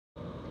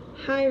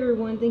Hi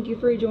everyone, thank you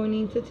for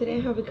joining. So today I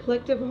have a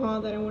collective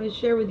haul that I want to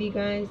share with you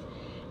guys,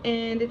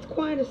 and it's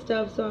quite a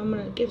stuff, so I'm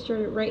going to get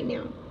started right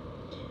now.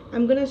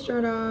 I'm going to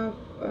start off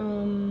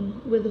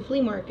with the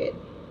flea market.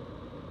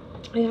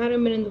 I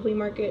hadn't been in the flea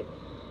market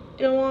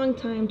in a long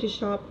time to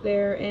shop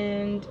there,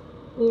 and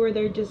we were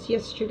there just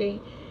yesterday,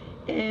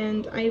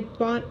 and I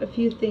bought a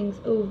few things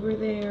over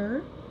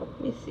there. Let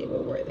me see,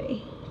 what were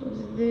they? What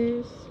was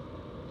this?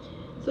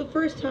 So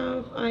first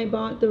off, I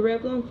bought the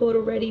Revlon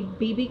Photo Ready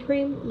BB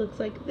cream. Looks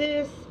like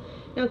this.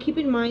 Now keep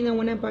in mind that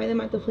when I buy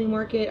them at the flea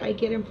market, I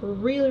get them for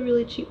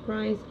really cheap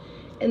price,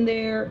 and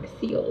they're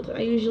sealed. I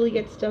usually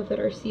get stuff that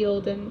are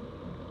sealed, and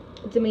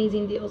it's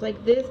amazing deals.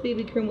 Like this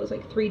BB cream was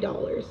like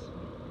 $3.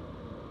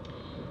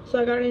 So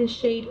I got it in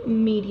shade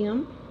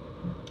medium,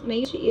 and I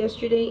used it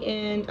yesterday,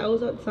 and I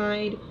was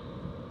outside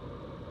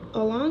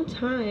a long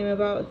time,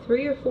 about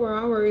 3 or 4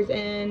 hours,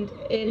 and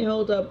it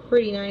held up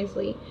pretty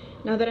nicely.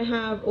 Now that I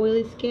have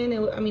oily skin,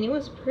 it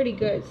was pretty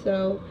good.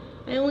 So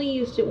I only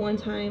used it one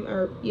time,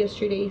 or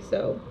yesterday,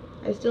 so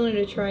I still need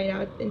to try it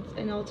out,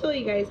 and I'll tell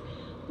you guys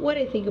what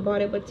I think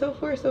about it, but so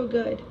far so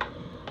good.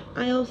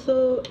 I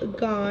also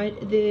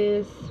got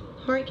this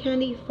Hard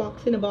Candy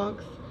Fox in a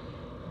Box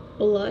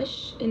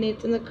blush, and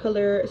it's in the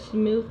color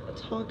Smooth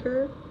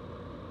Talker.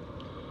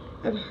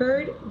 I've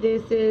heard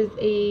this is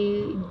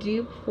a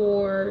dupe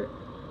for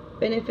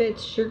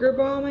Benefit's Sugar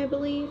Bomb, I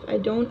believe. I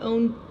don't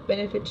own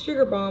Benefit's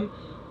Sugar Bomb,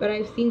 but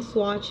I've seen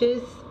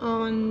swatches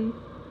online,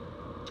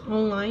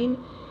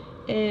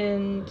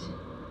 and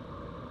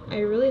I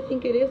really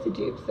think it is a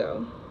dupe,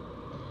 so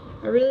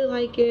I really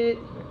like it.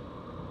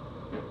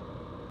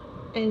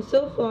 And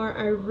so far,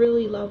 I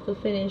really love the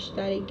finish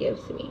that it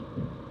gives me.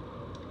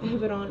 I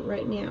have it on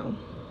right now.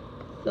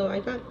 So I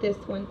got this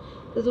one.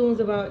 This one was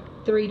about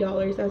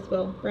 $3 as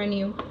well, brand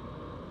new.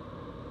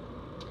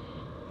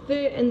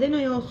 And then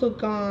I also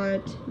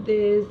got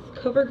this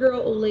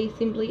CoverGirl Olay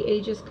Simply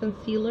Ageless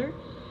Concealer.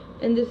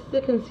 And this is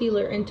the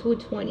concealer in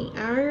 220.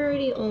 I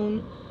already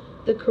own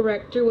the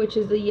corrector, which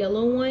is the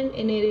yellow one,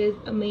 and it is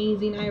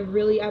amazing. I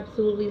really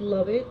absolutely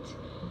love it.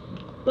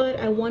 But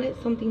I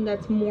wanted something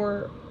that's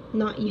more,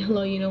 not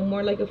yellow, you know,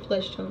 more like a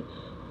flesh tone.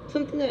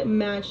 Something that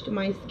matched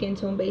my skin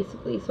tone,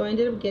 basically. So I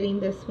ended up getting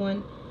this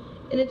one.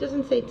 And it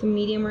doesn't say it's a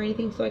medium or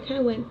anything, so I kind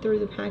of went through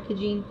the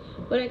packaging.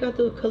 But I got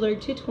the color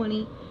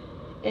 220.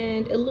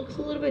 And it looks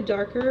a little bit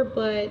darker,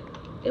 but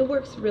it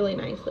works really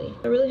nicely.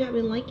 I really have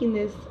been liking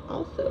this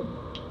also.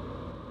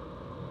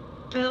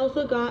 I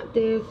also got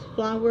this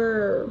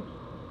flower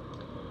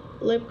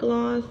lip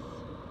gloss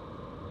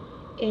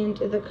and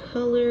the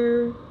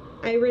color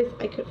Iris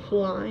I Could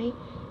Fly,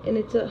 and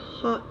it's a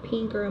hot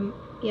pink, or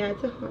yeah,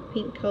 it's a hot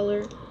pink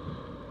color,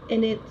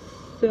 and it's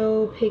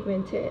so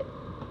pigmented.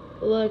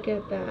 Look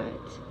at that.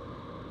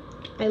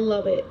 I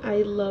love it.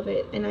 I love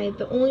it. And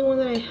the only one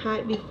that I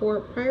had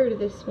before prior to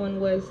this one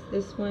was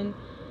this one,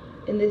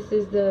 and this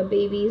is the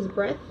Baby's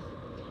Breath.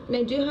 And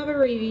I do have a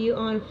review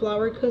on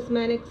Flower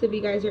Cosmetics. If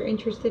you guys are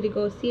interested to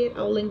go see it,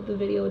 I'll link the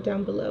video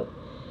down below.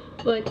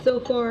 But so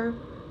far,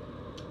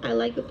 I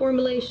like the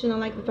formulation. I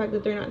like the fact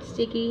that they're not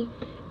sticky,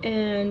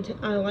 and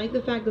I like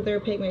the fact that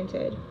they're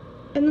pigmented.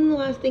 And then the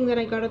last thing that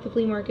I got at the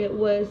flea market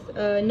was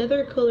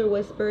another Color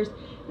Whispers.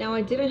 Now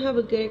I didn't have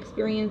a good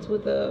experience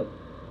with the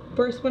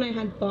first one I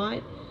had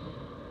bought.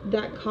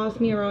 That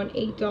cost me around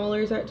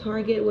 $8 at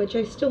Target, which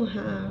I still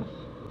have.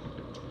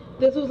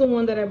 This was the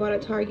one that I bought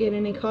at Target,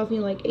 and it cost me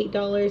like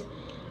 $8.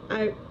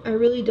 I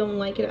really don't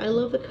like it. I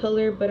love the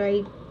color, but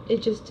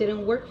it just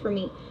didn't work for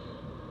me.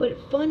 But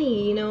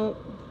funny, you know,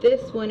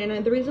 this one,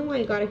 and the reason why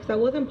I got it, because I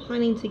wasn't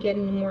planning to get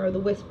any more of the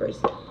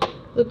Whispers.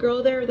 The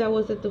girl there that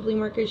was at the flea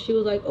market, she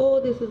was like, oh,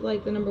 this is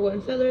like the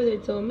 #1 seller,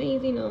 it's so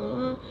amazing,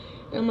 and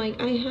I'm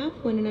like, I have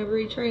one and I've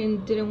already tried and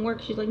it didn't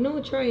work. She's like,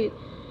 no, try it.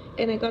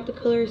 And I got the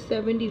color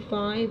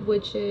 75,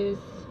 which is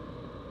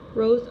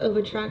Rose of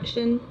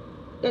Attraction.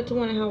 That's the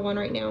one I have on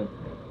right now.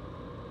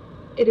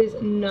 It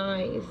is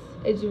nice.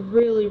 It's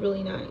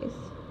really nice.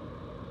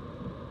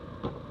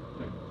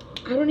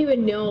 I don't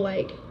even know,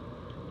 like,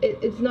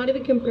 it's not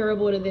even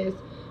comparable to this.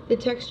 The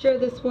texture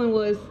of this one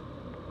was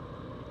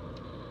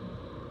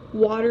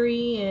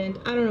watery, and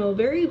I don't know,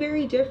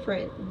 very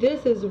different.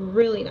 This is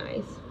really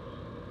nice.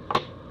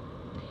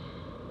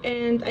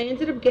 And I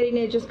ended up getting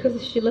it just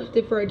because she left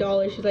it for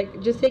 $1. She's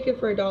like, just take it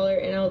for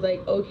 $1, and I was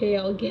like, okay,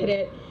 I'll get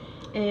it.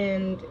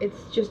 And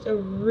it's just a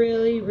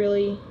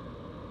really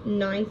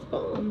nice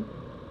balm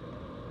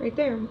right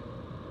there.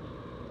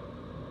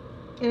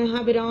 And I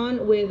have it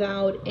on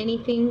without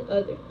anything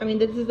other. I mean,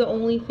 this is the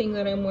only thing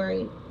that I'm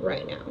wearing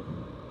right now,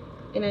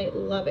 and I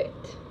love it.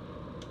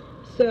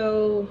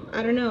 So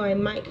I don't know, I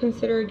might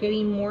consider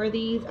getting more of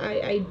these.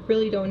 I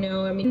really don't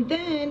know. I mean,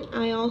 then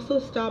I also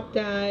stopped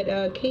at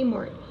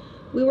Kmart.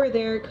 We were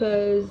there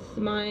because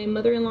my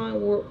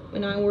mother-in-law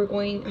and I were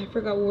going, I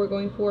forgot what we were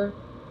going for.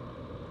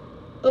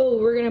 Oh,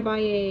 we're gonna buy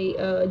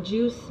a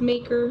juice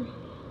maker,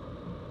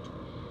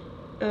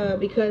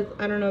 because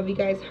I don't know if you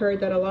guys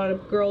heard that a lot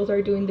of girls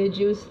are doing the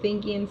juice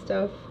thingy and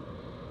stuff.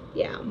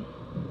 Yeah,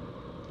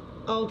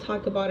 I'll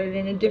talk about it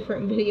in a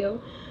different video.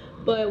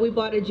 but we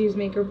bought a juice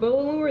maker. But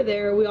when we were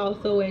there, we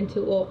also went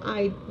to, well,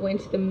 I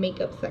went to the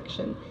makeup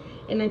section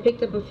and I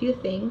picked up a few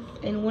things,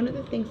 and one of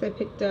the things I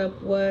picked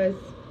up was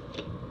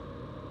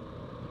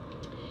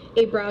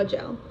a brow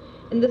gel,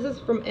 and this is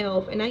from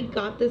e.l.f. and I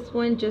got this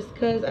one just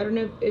because, I don't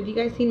know if you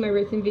guys seen my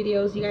recent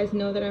videos, you guys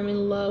know that I'm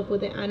in love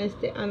with the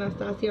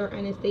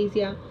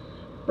Anastasia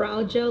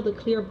brow gel, the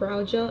clear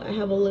brow gel. I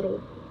have a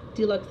little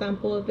deluxe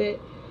sample of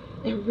it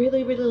and I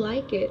really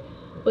like it,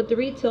 but the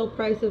retail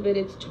price of it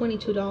is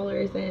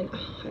 $22, and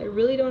I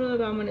really don't know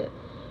if I'm gonna,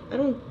 I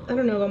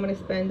don't know if I'm gonna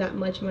spend that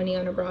much money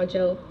on a brow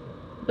gel,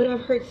 but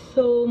I've heard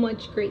so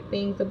much great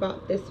things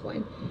about this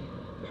one.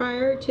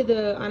 Prior to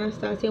the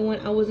Anastasia one,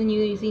 I wasn't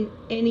using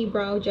any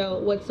brow gel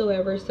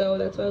whatsoever, so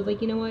that's why I was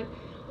like, you know what,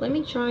 let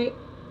me try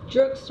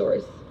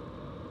drugstores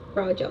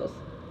brow gels.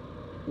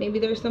 Maybe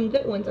there's some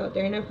good ones out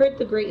there, and I've heard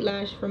the Great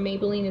Lash from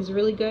Maybelline is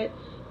really good,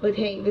 but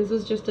hey, this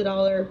was just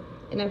 $1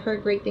 and I've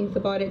heard great things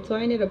about it, so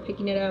I ended up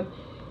picking it up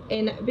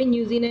and I've been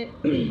using it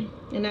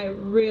and I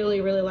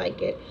really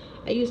like it.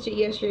 I used it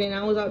yesterday and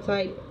I was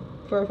outside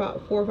for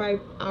about 4 or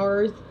 5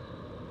 hours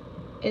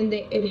and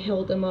it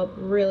held them up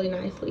really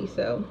nicely,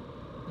 so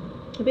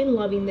I've been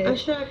loving this. I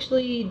should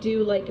actually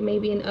do like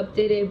maybe an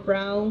updated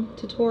brow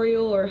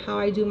tutorial, or how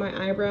I do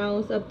my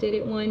eyebrows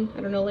updated one.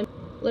 I don't know,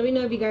 let me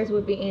know if you guys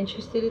would be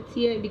interested to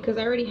see it, because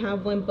I already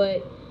have one,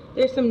 but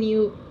there's some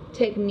new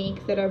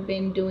techniques that I've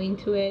been doing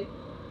to it,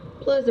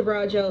 plus the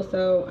brow gel,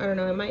 so I don't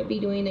know, I might be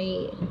doing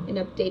an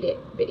updated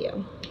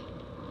video.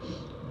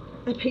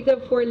 I picked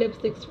up 4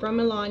 lipsticks from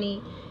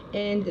Milani,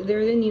 and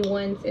they're the new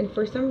ones, and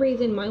for some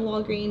reason my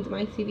Walgreens,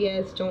 my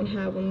CVS don't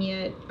have them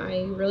yet.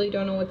 I really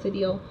don't know what's the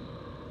deal.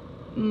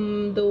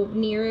 The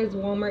nearest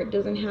Walmart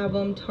doesn't have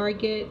them.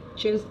 Target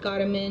just got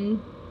them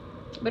in,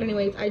 but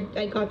anyways,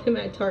 I got them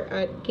at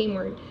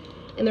Kmart,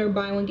 and they were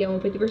buy one get one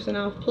 50%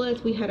 off,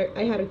 plus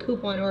I had a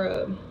coupon or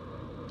a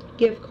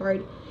gift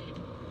card,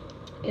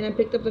 and I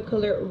picked up the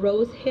color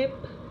Rose Hip,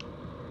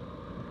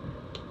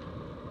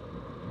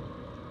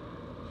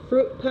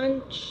 Fruit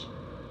Punch,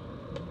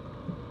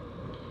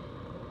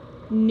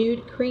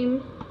 Nude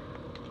Cream,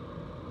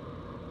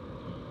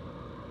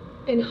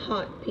 and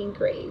Hot Pink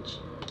Rage.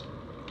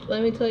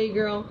 Let me tell you,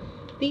 girl,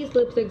 these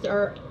lipsticks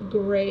are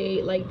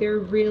great. Like, they're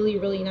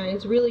really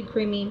nice, really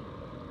creamy.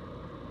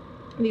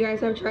 If you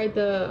guys have tried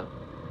the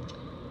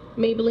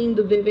Maybelline,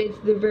 the Vivids,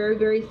 they're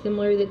very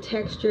similar. The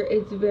texture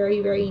is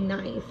very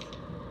nice.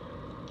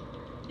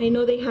 I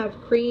know they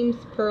have creams,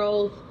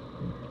 pearls,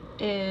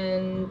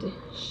 and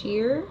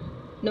sheer,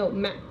 no,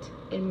 matte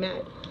and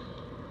matte,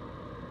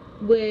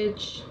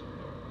 which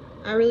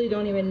I really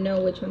don't even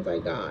know which ones I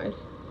got,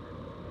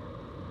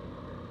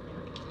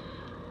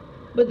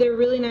 but they're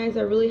really nice.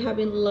 I really have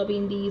been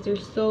loving these. They're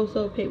so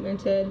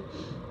pigmented.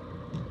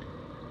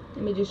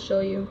 Let me just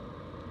show you.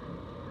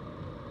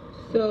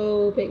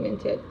 So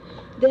pigmented.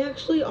 They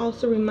actually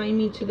also remind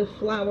me to the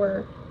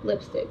Flower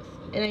lipsticks,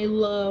 and I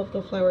love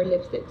the Flower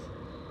lipsticks.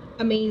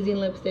 Amazing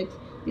lipsticks.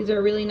 These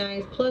are really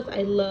nice, plus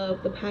I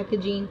love the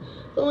packaging.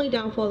 The only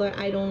downfall that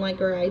I don't like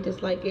or I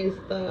dislike is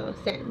the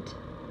scent.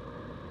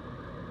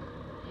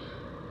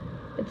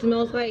 It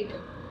smells like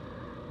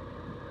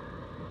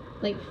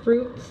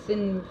fruits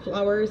and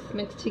flowers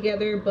mixed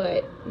together,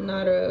 but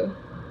not a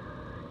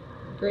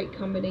great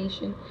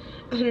combination.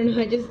 I don't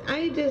know,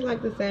 I just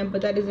like the scent,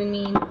 but that doesn't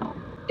mean,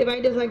 if I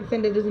dislike the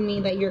scent, that doesn't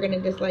mean that you're gonna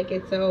dislike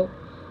it. So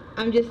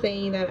I'm just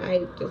saying that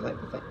I dislike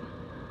the scent.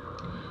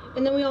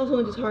 And then we also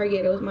went to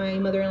Target. It was my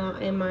mother-in-law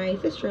and my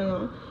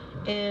sister-in-law,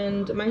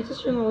 and my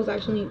sister-in-law was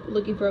actually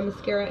looking for a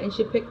mascara, and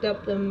she picked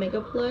up the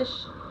Mega Plush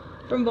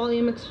from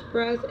Volume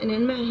Express, and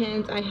in my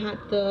hands I had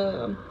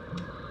the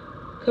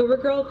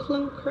CoverGirl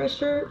Clump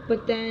Crusher,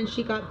 but then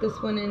she got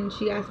this one and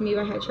she asked me if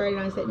I had tried it,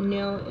 and I said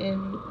no,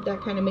 and that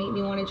kind of made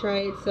me want to try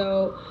it,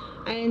 so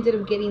I ended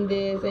up getting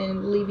this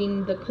and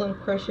leaving the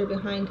Clump Crusher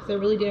behind, because I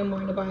really didn't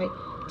want to buy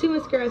 2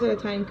 mascaras at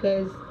a time,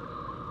 because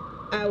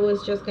I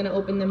was just going to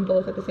open them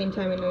both at the same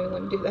time and I didn't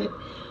want to do that.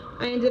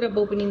 I ended up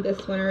opening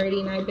this one already,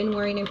 and I've been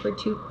wearing it for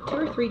 2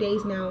 or 3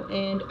 days now,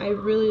 and I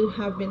really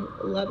have been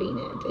loving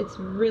it. It's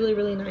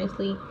really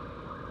nicely,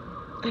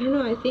 I don't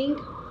know, I think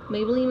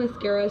Maybelline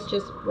mascaras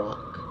just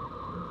rock.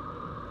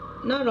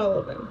 Not all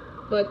of them,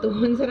 but the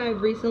ones that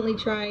I've recently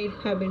tried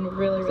have been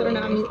really so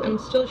nice. I'm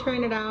still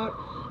trying it out.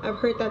 I've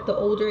heard that the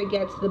older it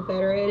gets, the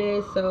better it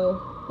is,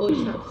 so we'll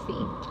just have to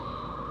see.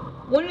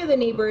 One of the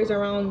neighbors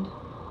around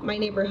my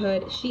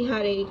neighborhood, she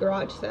had a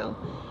garage sale,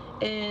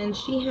 and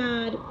she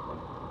had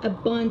a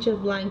bunch of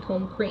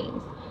Lancome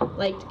creams,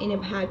 like in a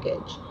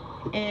package.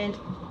 And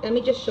let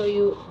me just show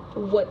you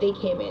what they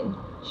came in.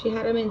 She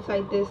had them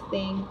inside this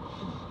thing.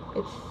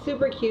 It's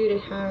super cute.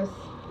 It has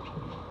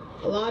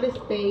a lot of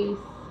space,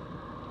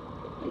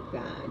 like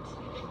that.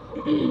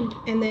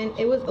 And then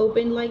it was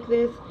open like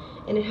this,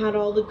 and it had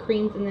all the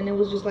creams, and then it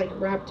was just like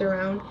wrapped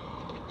around.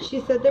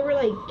 She said they were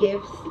like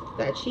gifts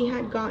that she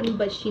had gotten,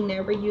 but she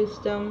never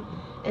used them,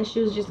 and she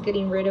was just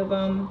getting rid of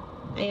them.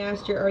 I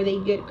asked her, are they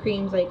good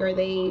creams, like are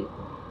they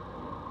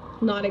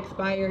not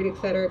expired,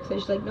 etc. So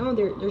she's like, no,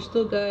 they're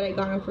still good. I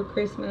got them for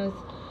Christmas.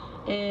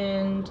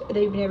 and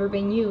they've never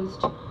been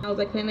used. I was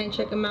like, can I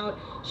check them out?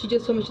 She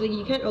just told me, she's like,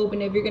 you can't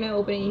open it. If you're gonna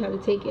open it, you have to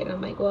take it. And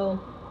I'm like, well,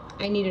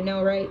 I need to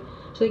know, right?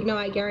 She's like, no,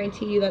 I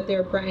guarantee you that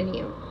they're brand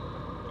new.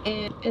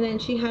 And then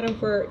she had them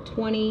for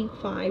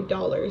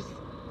 $25.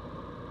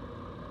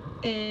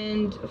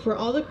 And for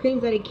all the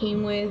creams that it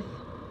came with,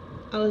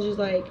 I was just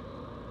like,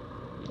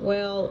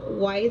 well,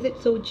 why is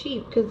it so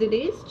cheap? Because it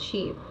is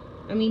cheap.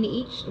 I mean,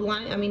 each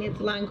line, I mean, it's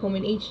Lancome,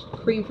 and each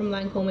cream from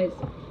Lancome is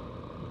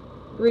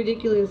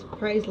ridiculous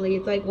pricely.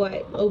 It's like,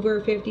 what, over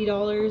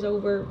 $50,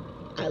 over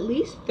at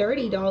least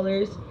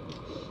 $30.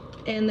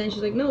 And then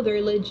she's like, no,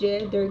 they're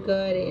legit, they're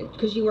good, and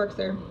because she works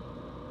there.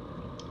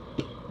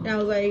 And I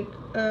was like,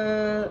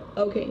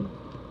 okay.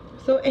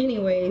 So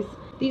anyways,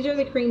 these are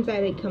the creams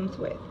that it comes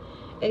with.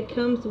 It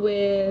comes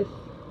with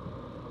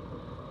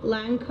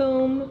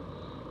Lancome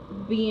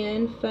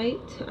Bien Fight.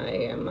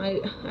 I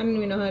don't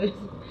even know how to.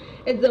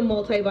 It's a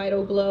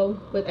multivital glow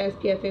with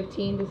SPF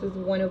 15. This is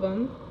one of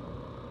them.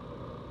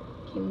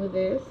 Came with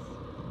this.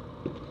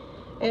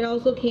 It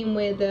also came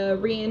with a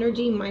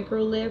Re-Energy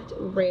Micro Lift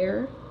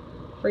Rare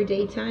for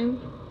daytime.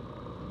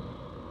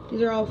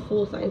 These are all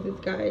full sizes,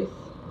 guys.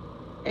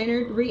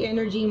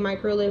 Re-Energy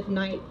Micro Lift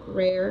Night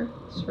Rare.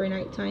 It's for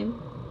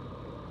nighttime.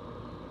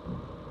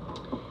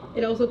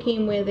 It also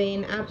came with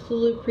an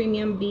Absolute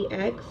Premium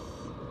BX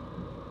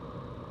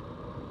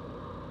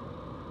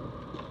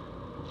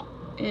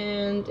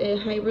and a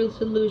High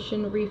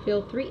Resolution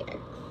Refill 3X.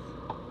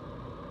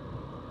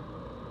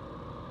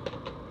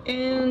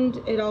 And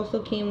it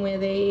also came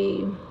with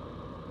a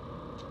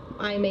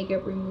eye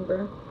makeup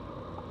remover.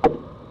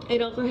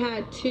 It also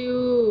had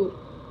two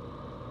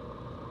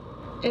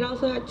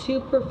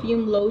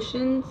perfume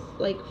lotions,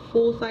 like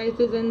full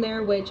sizes in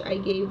there, which I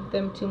gave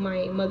them to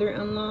my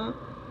mother-in-law.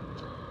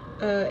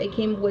 It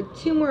came with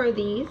 2 more of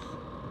these,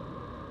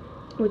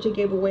 which I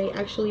gave away.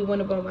 Actually, one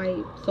of them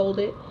I sold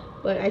it,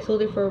 but I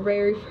sold it for a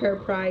very fair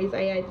price.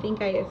 I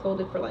think I sold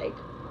it for like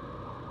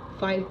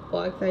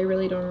 $5. I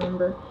really don't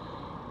remember.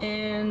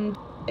 And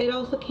it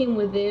also came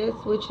with this,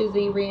 which is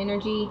a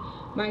Re-Energy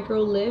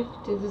Micro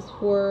Lift. This is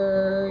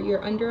for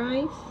your under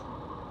eyes.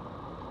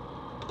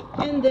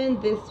 And then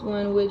this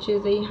one, which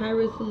is a high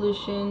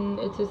resolution.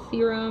 It's a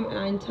serum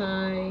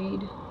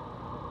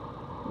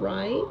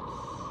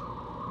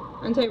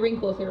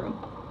anti-wrinkle serum.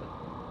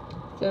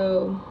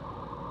 So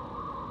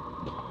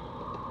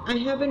I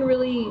haven't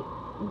really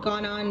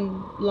gone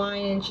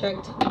online and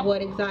checked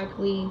what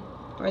exactly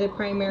are the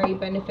primary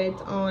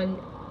benefits on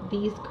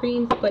these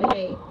creams, but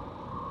hey,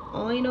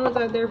 all I know is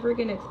that they're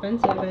freaking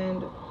expensive,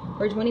 and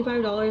for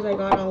 $25 I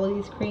got all of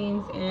these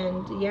creams,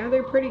 and yeah,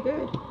 they're pretty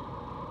good,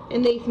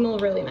 and they smell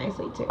really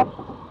nicely too.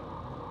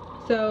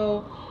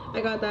 So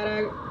I got that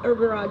at a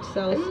garage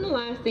sale. And then the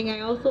last thing,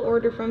 I also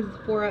ordered from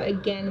Sephora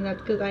again, and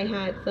that's because I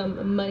had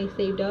some money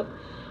saved up,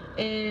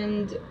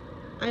 and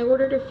I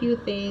ordered a few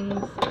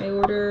things.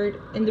 And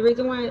the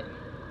reason why,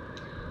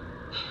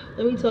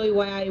 let me tell you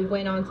why I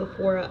went on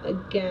Sephora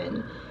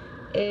again.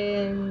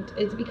 And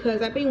it's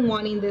because I've been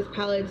wanting this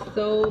palette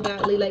so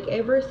badly. Like,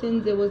 ever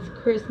since it was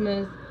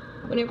Christmas,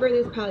 whenever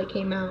this palette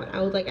came out, I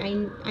was like,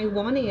 I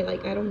wanted it.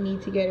 Like, I don't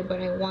need to get it,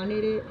 but I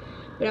wanted it.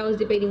 But I was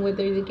debating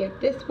whether to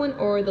get this one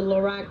or the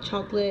Lorac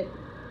chocolate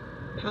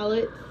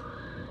palettes.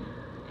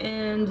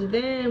 And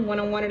then when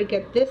I wanted to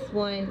get this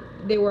one,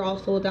 they were all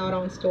sold out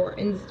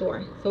in the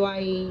store. So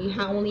I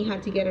only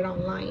had to get it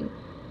online.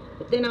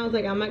 But then I was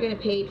like, I'm not gonna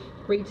pay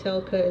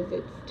retail because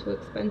it's too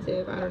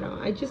expensive. I don't know,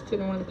 I just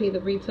didn't want to pay the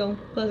retail,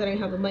 plus I didn't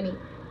have the money.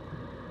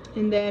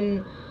 And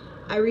then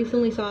I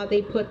recently saw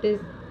they put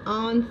this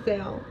on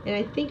sale, and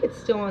I think it's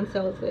still on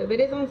sale. So if it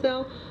is on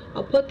sale,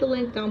 I'll put the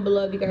link down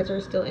below if you guys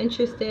are still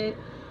interested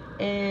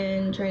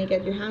and trying to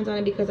get your hands on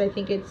it, because I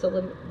think it's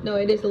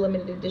it is a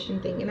limited edition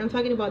thing. And I'm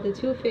talking about the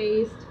Too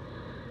Faced,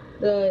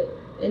 the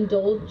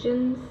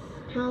Indulgence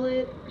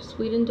palette, or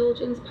Sweet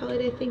Indulgence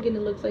palette, I think, and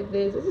it looks like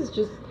this. This is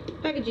just,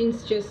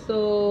 packaging's just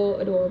so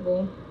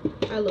adorable.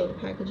 I love the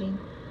packaging.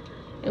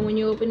 And when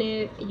you open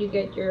it, you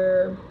get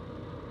your,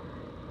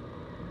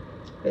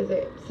 what is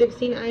it,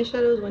 16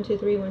 eyeshadows. 1 2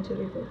 3 1 2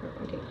 3 4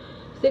 5, okay,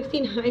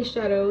 16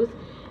 eyeshadows.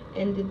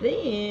 And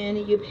then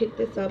you pick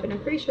this up, and I'm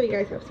pretty sure you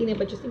guys have seen it,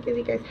 but just in case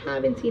you guys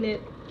haven't seen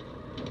it,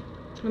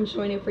 I'm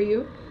showing it for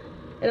you.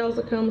 It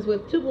also comes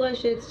with 2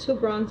 blushes, 2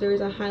 bronzers,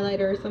 a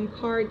highlighter, some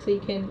cards so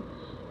you can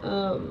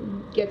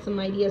get some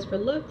ideas for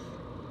looks,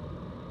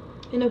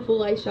 and a full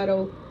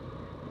eyeshadow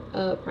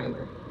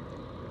primer.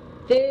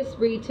 This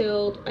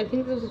retailed, I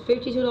think this was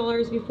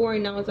 $52 before,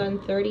 and now it's on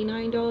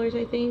 $39,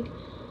 I think.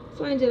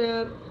 So I ended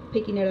up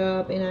picking it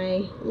up, and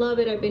I love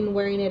it. I've been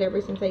wearing it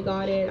ever since I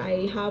got it.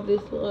 I have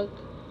this look.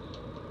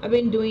 I've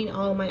been doing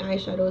all my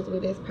eyeshadows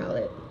with this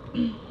palette.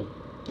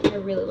 I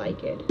really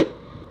like it.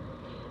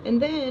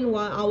 And then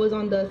while I was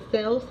on the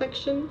sale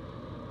section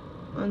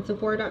on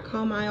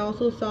Sephora.com, I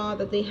also saw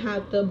that they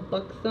had the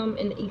Buxom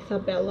and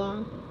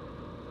Isabella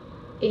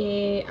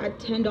at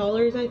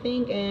 $10, I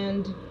think,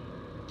 and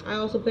I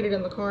also put it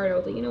in the cart. I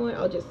was like, you know what,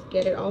 I'll just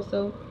get it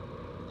also.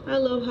 I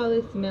love how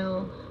they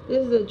smell.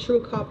 This is a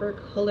true copper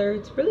color.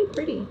 It's really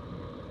pretty.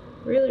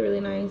 Really, really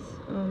nice.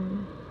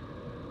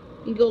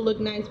 You go look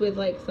nice with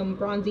like some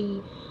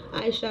bronzy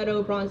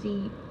eyeshadow,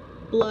 bronzy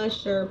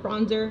blush or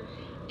bronzer,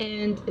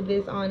 and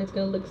this on, it's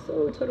gonna look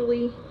so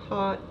totally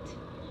hot.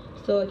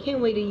 So I can't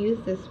wait to use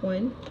this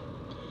one.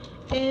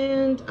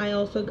 And I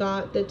also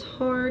got the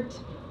Tarte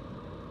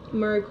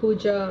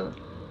Maracuja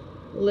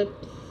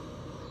lips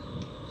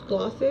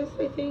glosses,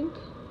 I think.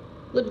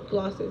 Lip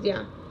glosses,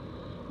 yeah.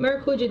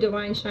 Maracuja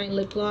Divine Shine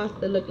lip gloss.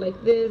 They look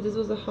like this. This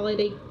was a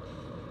holiday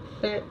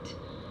set,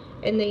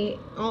 and they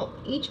all,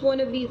 each one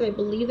of these, I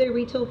believe they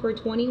retail for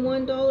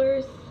 $21.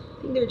 I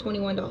think they're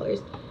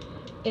 $21,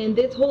 and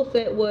this whole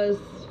set was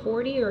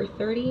 40 or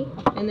 30,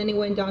 and then it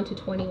went down to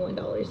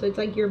 $21. So it's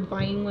like you're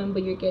buying one,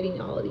 but you're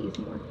getting all of these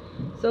more.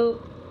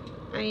 So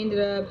I ended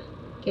up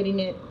getting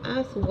it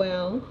as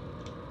well.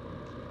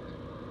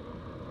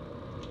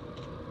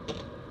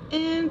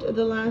 And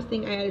the last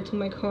thing I added to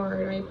my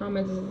cart, I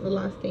promise this is the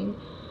last thing,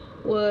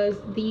 was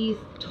these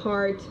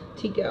Tarte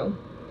to go.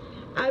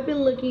 I've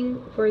been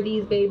looking for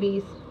these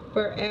babies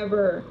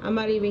forever. I'm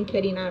not even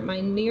kidding. At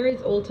my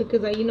nearest Ulta,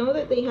 because I know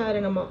that they had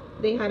them on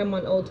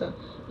Ulta.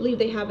 I believe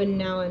they have it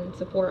now in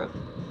Sephora.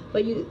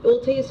 But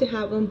Ulta used to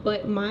have them,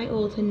 but my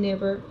Ulta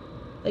never,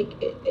 like,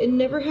 it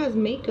never has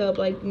makeup.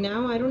 Like,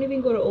 now I don't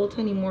even go to Ulta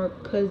anymore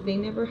because they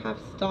never have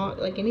stock,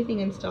 like anything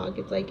in stock.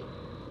 It's like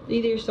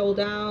either sold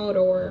out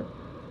or,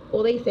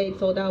 well, they say it's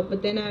sold out,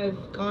 but then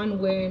I've gone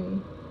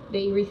when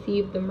they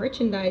received the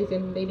merchandise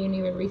and they didn't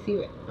even receive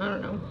it. I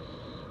don't know.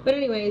 But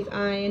anyways,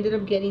 I ended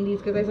up getting these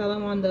because I saw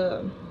them on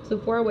the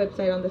Sephora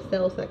website on the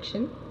sale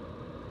section.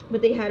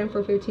 But they had them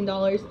for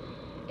 $15.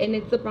 And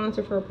it's the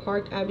bronzer for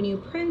Park Avenue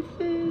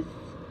Princess.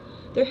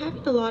 They're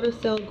having a lot of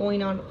sale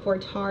going on for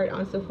Tarte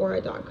on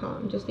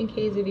Sephora.com. Just in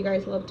case if you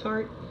guys love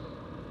Tarte,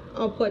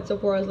 I'll put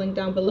Sephora's link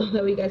down below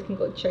that you guys can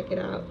go check it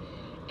out.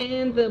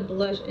 And the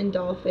blush and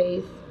doll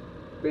face.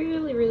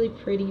 Really, really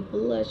pretty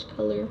blush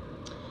color.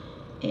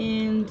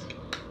 And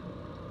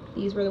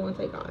these were the ones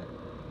I got.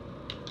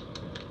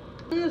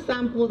 And the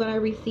sample that I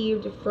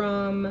received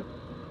from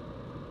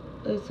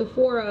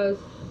Sephora's,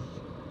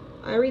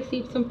 I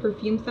received some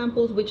perfume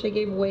samples, which I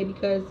gave away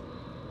because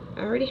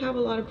I already have a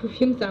lot of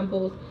perfume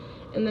samples.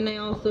 And then I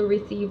also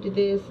received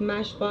this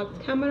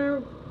Smashbox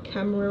camera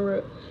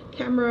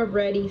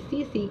ready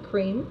CC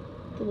cream,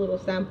 the little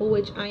sample,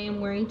 which I am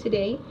wearing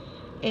today.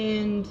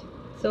 And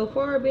so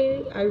far,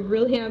 baby, I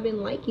really have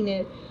been liking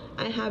it.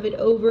 I have it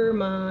over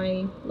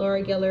my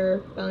Laura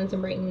Geller Balance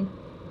and Brighten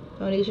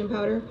foundation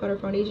powder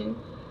foundation,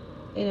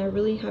 and I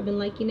really have been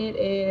liking it.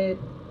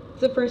 It's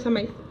the first time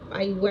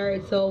I wear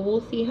it, so we'll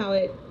see how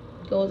it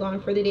goes on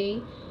for the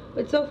day.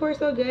 But so far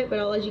so good, but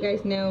I'll let you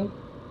guys know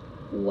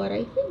what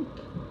I think.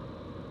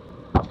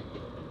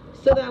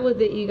 So that was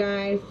it, you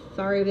guys.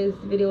 Sorry this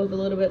video was a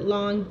little bit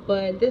long,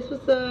 but this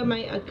was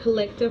my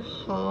collective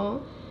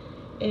haul.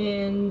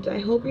 And I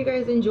hope you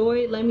guys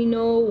enjoyed. Let me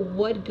know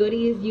what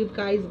goodies you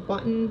guys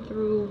bought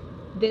through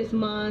this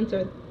month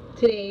or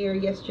today or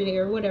yesterday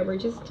or whatever.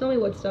 Just tell me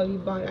what stuff you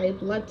bought. I'd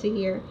love to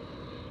hear.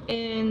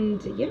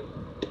 And yeah,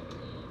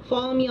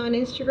 follow me on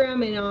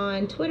Instagram and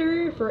on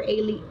Twitter for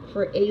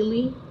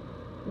Ailey.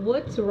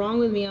 What's wrong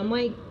with me? I'm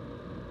like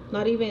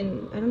I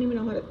don't even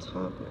know how to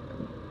talk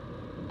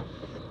now.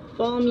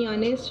 Follow me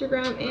on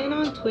Instagram and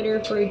on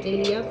Twitter for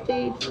daily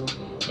updates.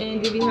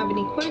 And if you have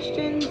any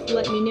questions,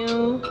 let me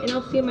know. And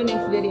I'll see you in my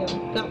next video.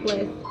 God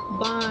bless.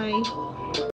 Bye.